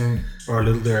 Oh, okay. Or a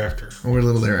little thereafter. Or a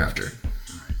little thereafter.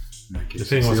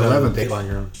 Depending on the what 11th. Dateline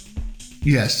you're on.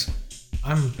 Yes.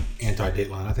 I'm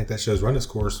anti-Dateline. I think that show's run its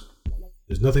course.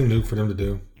 There's nothing new for them to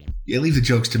do. Yeah, leave the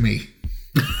jokes to me.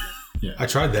 I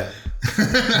tried that.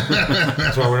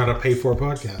 That's why we're not a paid-for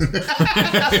podcast.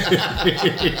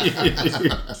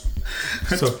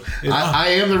 So, I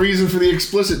am the reason for the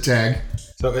explicit tag.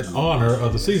 so in honor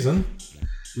of the season,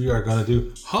 we are going to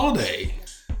do Holiday.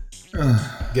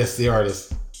 Guess the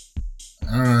artist.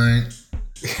 All right.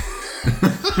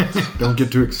 Don't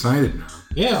get too excited now.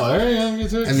 Yeah, Larry, I'm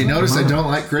getting Have you noticed I don't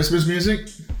like Christmas music?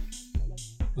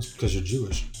 That's because you're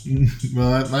Jewish.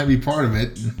 Well, that might be part of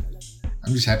it.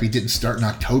 I'm just happy it didn't start in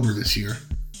October this year.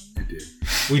 You did.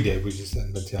 We did. We just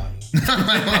hadn't been telling you.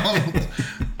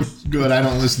 Good, I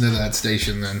don't listen to that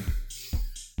station then.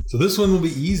 So this one will be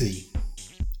easy.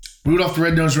 Rudolph the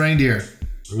Red-Nosed Reindeer.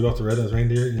 Rudolph the Red-Nosed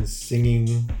Reindeer is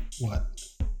singing what?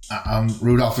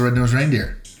 Rudolph the Red-Nosed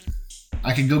Reindeer.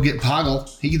 I could go get Poggle.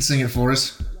 He could sing it for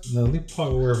us. No, leave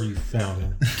Poggle wherever you found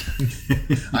him.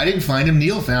 I didn't find him.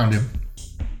 Neil found him.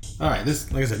 All right,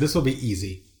 this, like I said, this will be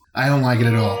easy. I don't like it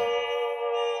at all.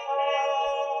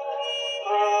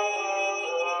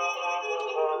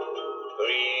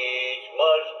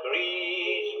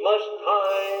 Christmas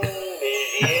time is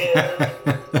here.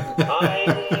 Time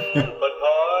for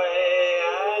toy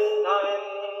and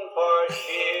time for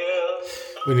cheer.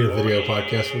 We need a video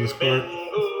podcast for this part. Yeah.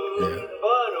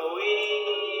 But we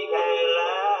can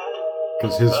laugh.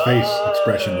 Because his face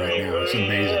expression right now is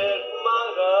amazing.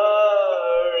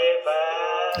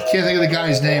 I can't think of the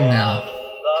guy's name now.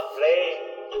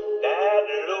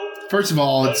 First of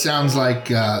all, it sounds like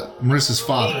Marissa's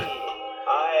father.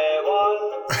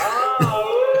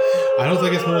 I don't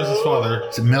think it's Marissa's father.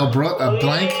 Is it Mel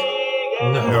Blanc?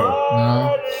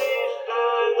 No.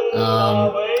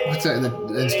 No. What's that?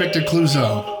 Inspector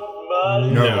Clouseau.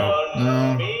 No. No.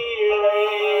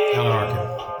 Alan Arkin.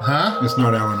 Huh? It's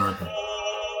not Alan Arkin.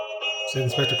 Say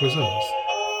Inspector Clouseau.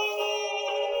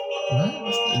 What?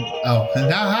 Oh.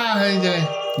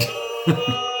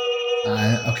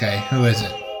 Okay, who is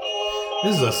it?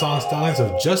 This is the song stylings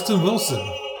of Justin Wilson,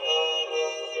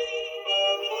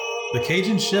 the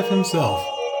Cajun chef himself.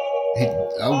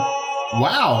 Oh,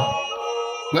 wow.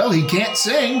 Well, he can't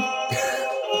sing.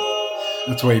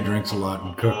 That's why he drinks a lot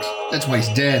and cooks. That's why he's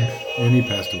dead. And he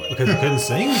passed away. Because he couldn't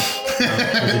sing?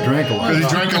 Because he drank a lot. Because he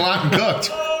drank a lot and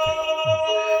cooked.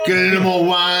 Get a little more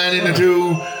wine into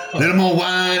two. A little more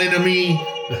wine into me.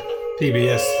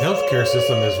 PBS healthcare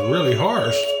system is really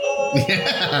harsh.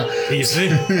 Yeah. Can you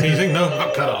sing? Can you sing? No,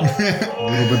 I'm cut off. A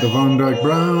little bit of Von Dyke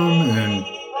Brown and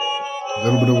a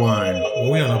little bit of wine.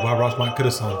 Well, we don't know. Bob Ross might could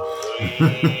have sung.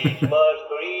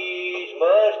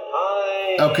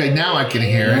 Okay, now I can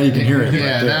hear it. Now you can hear it.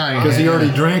 Yeah, now I Because he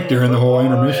already drank during the whole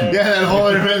intermission. Yeah,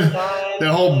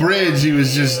 that whole bridge, he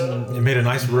was just... It made a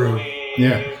nice brew.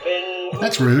 Yeah.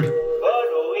 That's rude.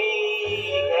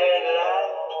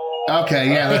 Okay,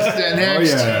 yeah, let's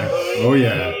next. Oh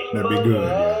yeah. That'd be good.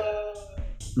 Yeah.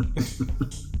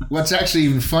 What's actually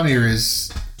even funnier is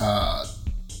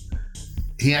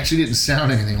he actually didn't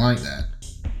sound anything like that.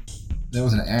 That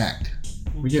was an act.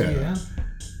 Well, yeah.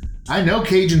 I know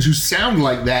Cajuns who sound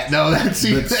like that. No, that's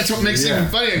what makes it yeah. even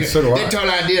funnier. So do I. They told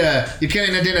idea you can't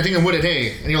identify anything and what it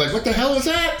hey, and you're like, what the hell is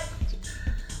that?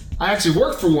 I actually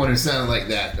worked for one who sounded like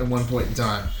that at one point in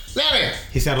time. Larry.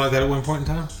 He sounded like that at one point in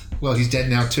time? Well, he's dead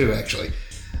now too, actually.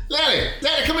 Larry,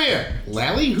 come here.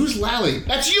 Lally? Who's Lally?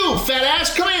 That's you, fat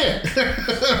ass. Come here.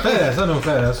 Fat ass, I know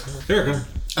fat ass. Here it comes.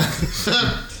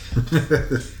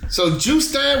 So,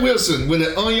 Justin Wilson with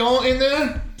an onion in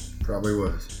there? Probably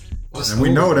was. And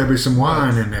we know there'd be some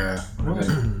wine in there.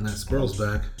 That squirrel's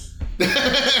back. Here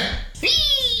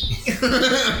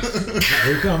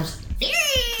it comes.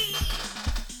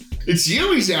 It's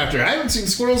you he's after. I haven't seen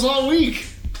squirrels all week.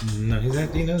 No,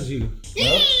 he knows you.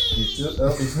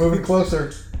 He's moving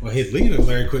closer. Well, he'd leave if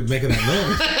Larry quit making that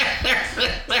noise.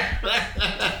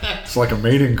 It's like a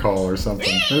mating call or something.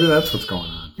 Maybe that's what's going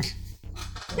on.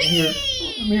 I'm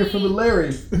here for the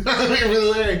Larry.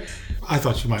 I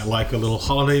thought you might like a little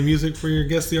holiday music for your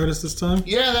Guess the Artist this time.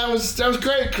 Yeah, that was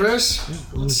great, Chris.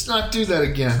 Let's not do that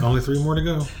again. Only 3 more to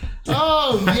go.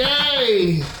 Oh,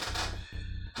 yay!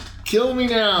 Kill me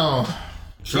now.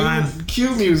 Trying.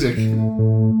 Cue music.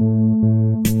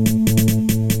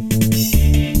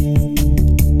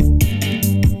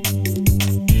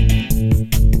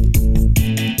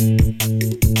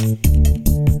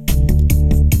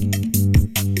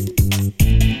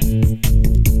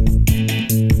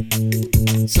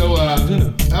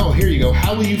 Here you go.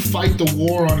 How will you fight the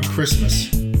war on Christmas?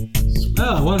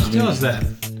 Oh, why don't you tell us that?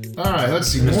 All right, let's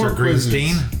see. Mr. More quizzes.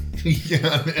 Greenstein?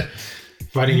 Yeah.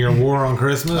 Fighting your war on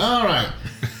Christmas? All right.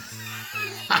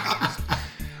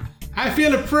 I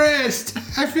feel oppressed.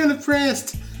 You feel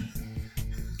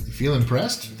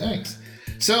impressed? Thanks.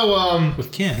 So,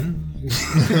 With Ken. you.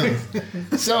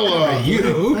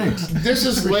 Thanks. This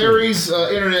is Larry's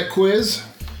internet quiz.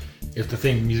 If the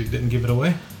theme music didn't give it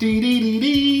away. Dee dee dee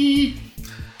dee.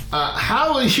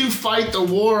 How will you fight the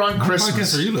war on What podcast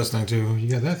Christmas? are you listening to? You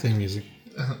got that theme music.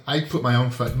 I put my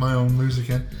own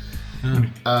music in.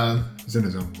 He's in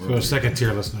his own For world. second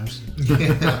tier listeners.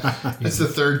 It's the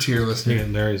third tier You listener.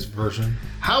 get Larry's version.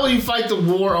 How will you fight the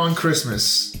war on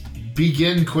Christmas?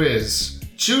 Begin quiz.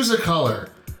 Choose a color.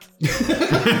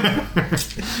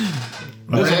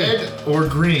 Red or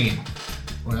green?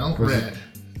 Well, red.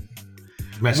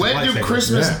 When do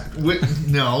Christmas?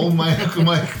 No, my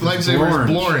lightsaber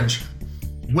is orange.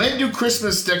 When do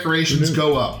Christmas decorations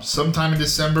go up? Sometime in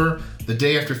December, the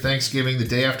day after Thanksgiving, the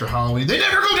day after Halloween. They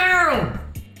never go down!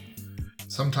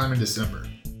 Sometime in December.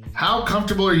 How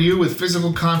comfortable are you with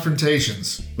physical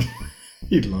confrontations?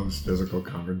 He loves physical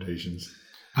confrontations.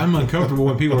 I'm uncomfortable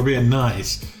when people are being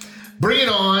nice. Bring it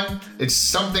on. It's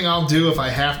something I'll do if I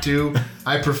have to.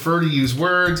 I prefer to use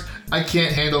words. I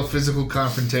can't handle physical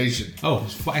confrontation. Oh,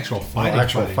 it's actual fighting.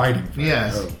 Actual fighting.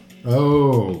 Yes.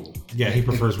 Oh. Yeah, he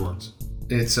prefers words.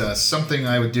 It's something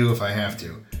I would do if I have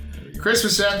to.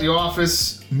 Christmas at the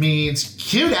office means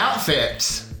cute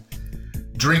outfits.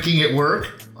 Drinking at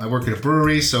work. I work at a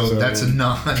brewery, so that's a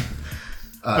non.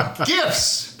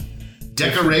 Gifts.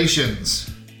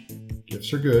 Decorations.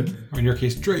 Gifts are good. Or in your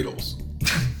case, dreidels.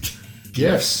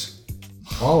 Gifts.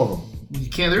 All of them. You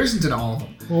can't. There isn't an all of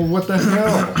them. Well, what the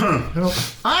hell?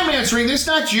 I'm answering this,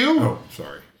 not you. Oh,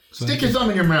 sorry. Stick your thumb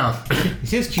in your mouth.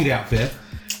 It's his cute outfit.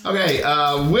 Okay,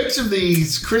 which of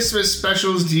these Christmas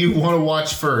specials do you want to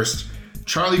watch first?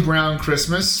 Charlie Brown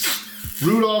Christmas,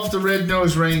 Rudolph the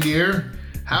Red-Nosed Reindeer,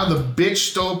 How the Bitch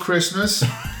Stole Christmas,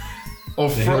 or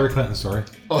The Hillary Clinton story.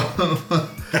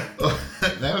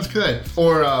 that was good.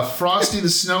 Or Frosty the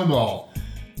Snowball.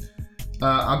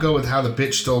 I'll go with How the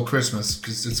Bitch Stole Christmas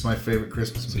because it's my favorite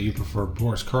Christmas So movie. you prefer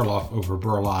Boris Karloff over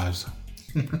Burl Ives.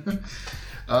 No,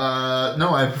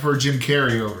 I prefer Jim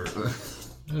Carrey over.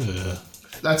 Ugh.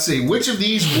 Let's see. Which of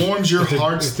these warms your If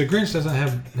hearts? the Grinch doesn't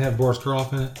have Boris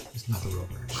Karloff in it, it's not the real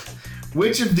Grinch.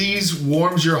 Which of these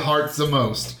warms your heart the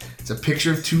most? It's a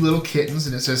picture of two little kittens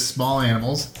and it says small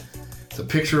animals. It's a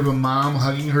picture of a mom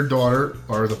hugging her daughter,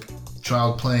 or the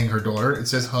child playing her daughter. It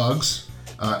says hugs.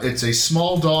 It's a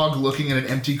small dog looking at an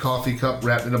empty coffee cup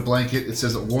wrapped in a blanket. It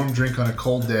says a warm drink on a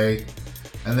cold day.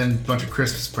 And then a bunch of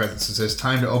Christmas presents. It says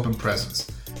time to open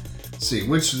presents. Let's see,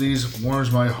 which of these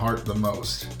warms my heart the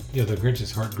most? Yeah, the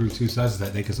Grinch's heart grew two sizes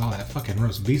that day because all that fucking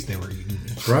roast beef they were eating.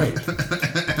 That's right.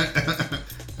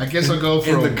 I guess I'll go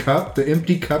for In the cup, the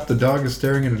empty cup, the dog is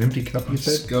staring at an empty cup, you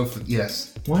Let's said? go for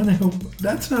yes. Why the hell?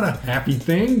 That's not a happy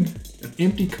thing. An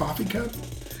empty coffee cup?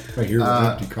 I hear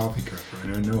an empty coffee cup,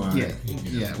 right? I know I...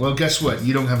 Yeah. Well, guess what?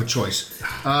 You don't have a choice.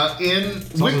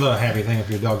 It's also the happy thing if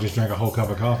your dog just drank a whole cup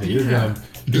of coffee. You're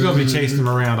gonna be chasing him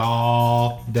around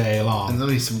all day and long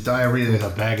there'll be some diarrhea. with a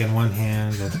bag in one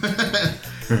hand and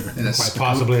And a quite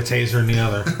possibly a taser in the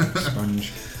other.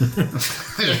 Sponge.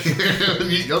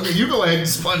 Okay, you go ahead and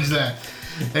sponge that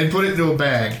and put it into a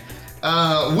bag.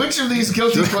 Which of these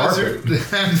guilty pleasures?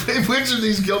 Which of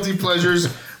these guilty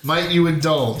pleasures might you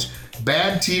indulge?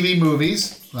 Bad TV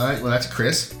movies. All right, well that's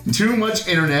Chris. Too much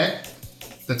internet.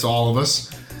 That's all of us.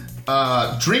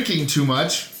 Drinking too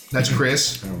much. That's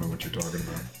Chris. I don't know what you're talking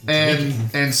about.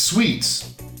 And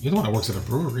sweets. You're the one that works at a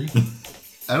brewery.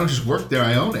 I don't just work there.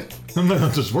 I own it. I'm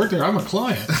not just work there. I'm a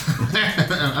client.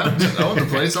 I don't just own the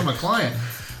place. I'm a client.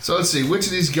 So let's see. Which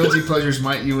of these guilty pleasures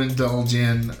might you indulge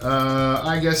in?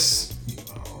 I guess.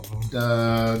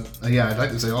 Yeah, I'd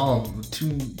like to say all of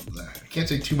them. I can't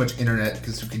say too much internet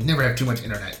because you can never have too much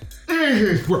internet.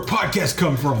 Where podcasts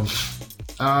come from.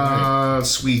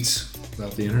 Sweets.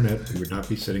 Without the internet, we would not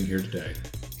be sitting here today.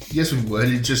 Yes, we would.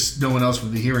 It just no one else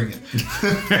would be hearing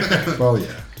it. Well, yeah.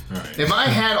 All right. If I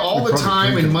had all the probably time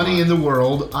and drinking a money lot. in the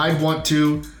world, I'd want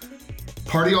to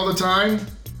party all the time,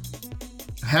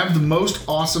 have the most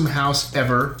awesome house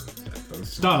ever,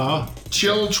 Duh.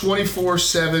 chill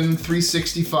 24/7,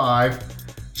 365,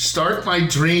 start my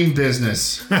dream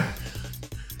business,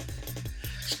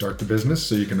 Start the business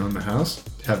so you can own the house,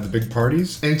 have the big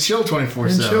parties, and chill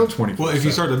 24/7. and chill 24/7. Well, if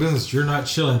you start a business, you're not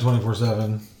chilling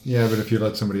 24/7. Yeah, but if you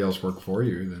let somebody else work for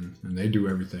you, then and they do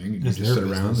everything, and you It's just their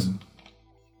sit around business. and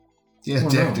Yeah,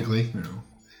 well, technically. no,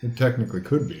 it technically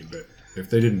could be, but if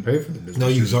they didn't pay for the business,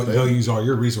 They'll use all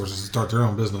your resources to start their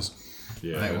own business.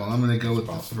 Yeah. All right, well, I'm going to go with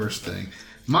the first thing.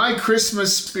 My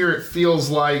Christmas spirit feels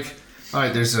like. All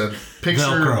right, there's a picture.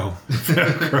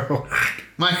 Velcro.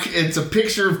 It's a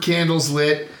picture of candles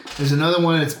lit, There's another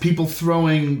one. It's people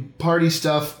throwing party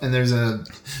stuff, and there's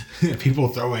People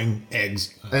throwing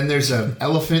eggs. an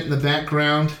elephant in the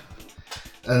background.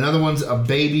 Another one's a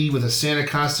baby with a Santa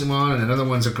costume on, and another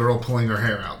one's a girl pulling her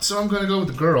hair out. So I'm going to go with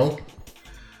the girl.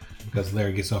 Because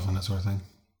Larry gets off on that sort of thing.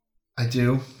 I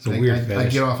do. It's a weird I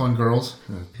fetish. get off on girls.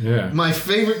 Yeah. My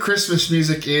favorite Christmas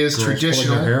music is Girls pulling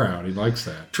traditional. their hair out. He likes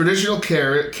that. Traditional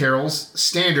carols,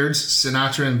 standards,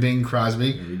 Sinatra and Bing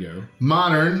Crosby. There we go.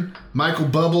 Modern, Michael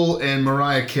Bublé and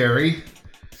Mariah Carey.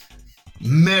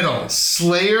 Metal,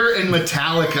 Slayer and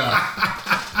Metallica.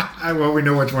 Well, we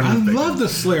know which one he's I picking. love the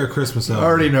Slayer Christmas I album.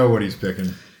 already know what he's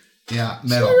picking. Yeah,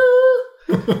 metal.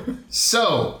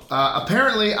 So,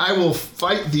 apparently I will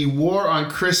fight the war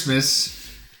on Christmas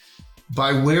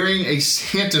by wearing a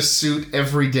Santa suit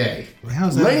every day.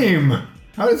 How's that? Lame.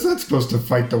 How is that supposed to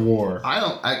fight the war?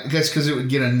 I guess because it would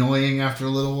get annoying after a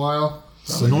little while.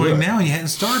 It's annoying now. You hadn't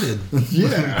started.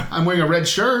 Yeah. I'm wearing a red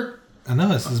shirt, I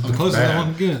know. It's the closest I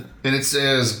want to get. and it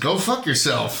says, go fuck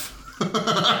yourself.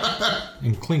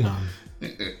 In Klingon.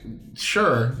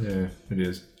 Sure. Yeah, it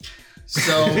is.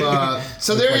 So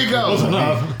there you go.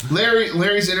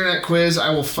 Larry's internet quiz. I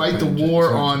will fight the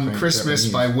war on Christmas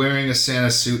by wearing a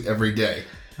Santa suit every day.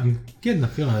 I'm getting the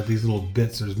feeling that these little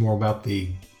bits are more about the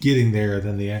getting there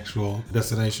than the actual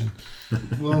destination.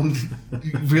 Well,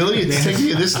 really? It's taking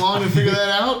you this long to figure that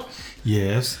out?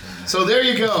 Yes. So there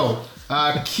you go.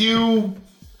 Cue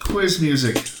quiz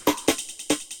music.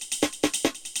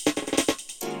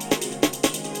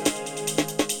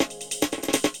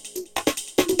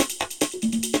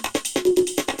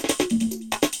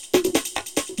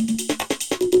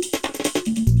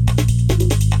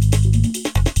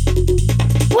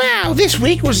 Wow, this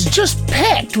week was just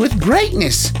packed with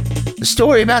greatness. The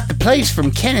story about the place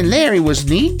from Ken and Larry was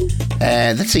neat.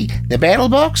 Let's see, the battle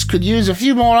box could use a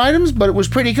few more items, but it was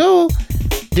pretty cool.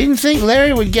 Didn't think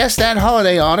Larry would guess that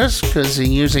holiday on us, because he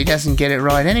usually doesn't get it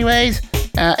right anyways.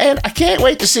 And I can't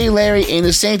wait to see Larry in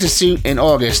a Santa suit in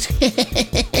August.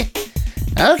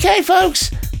 Okay, folks,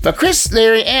 for Chris,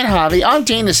 Larry, and Harvey, I'm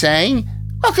Tina saying,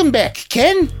 welcome back,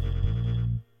 Ken.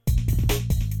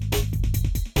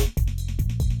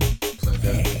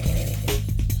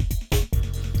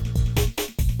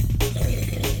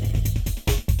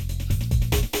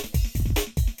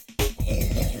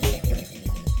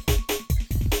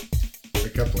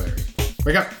 Wake up, Larry.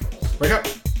 Wake up. Wake up.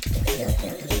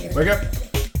 Wake up.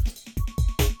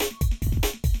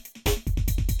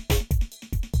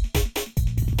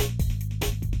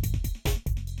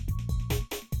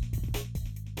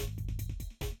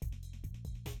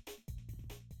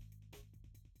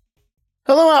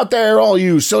 Hello out there, all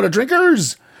you soda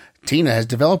drinkers. Tina has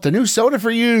developed a new soda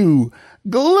for you.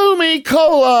 Gloomy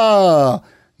Cola.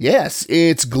 Yes,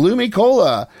 it's Gloomy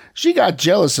Cola. She got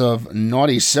jealous of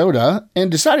Naughty Soda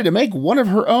and decided to make one of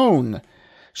her own.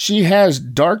 She has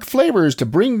dark flavors to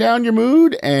bring down your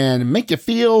mood and make you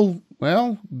feel,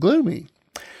 well, gloomy.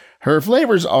 Her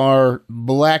flavors are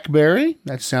blackberry,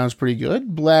 that sounds pretty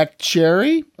good, black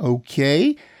cherry,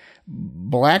 okay,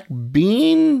 black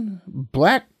bean,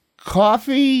 black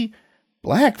coffee,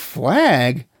 black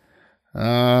flag,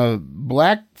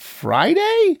 Black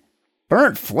Friday,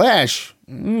 burnt flesh,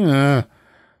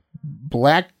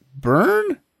 black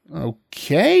burn,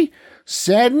 okay,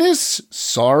 sadness,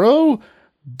 sorrow,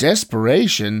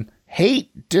 desperation,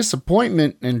 hate,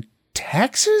 disappointment, and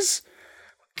taxes?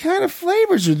 What kind of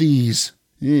flavors are these?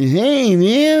 Hey,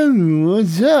 man,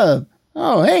 what's up?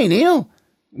 Oh, hey, Neil.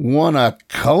 Want a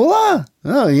cola?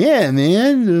 Oh, yeah,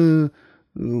 man.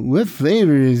 What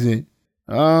flavor is it?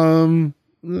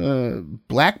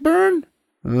 Blackburn?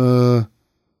 Yeah,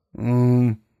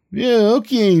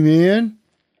 okay, man.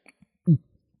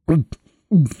 Ugh,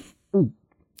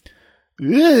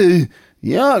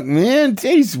 yuck, man.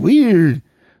 Tastes weird.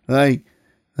 Like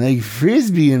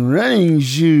Frisbee and running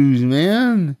shoes,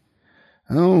 man.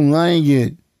 I don't like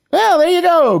it. Well, there you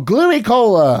go. Gloomy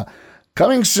Cola.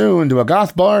 Coming soon to a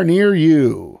goth bar near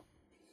you.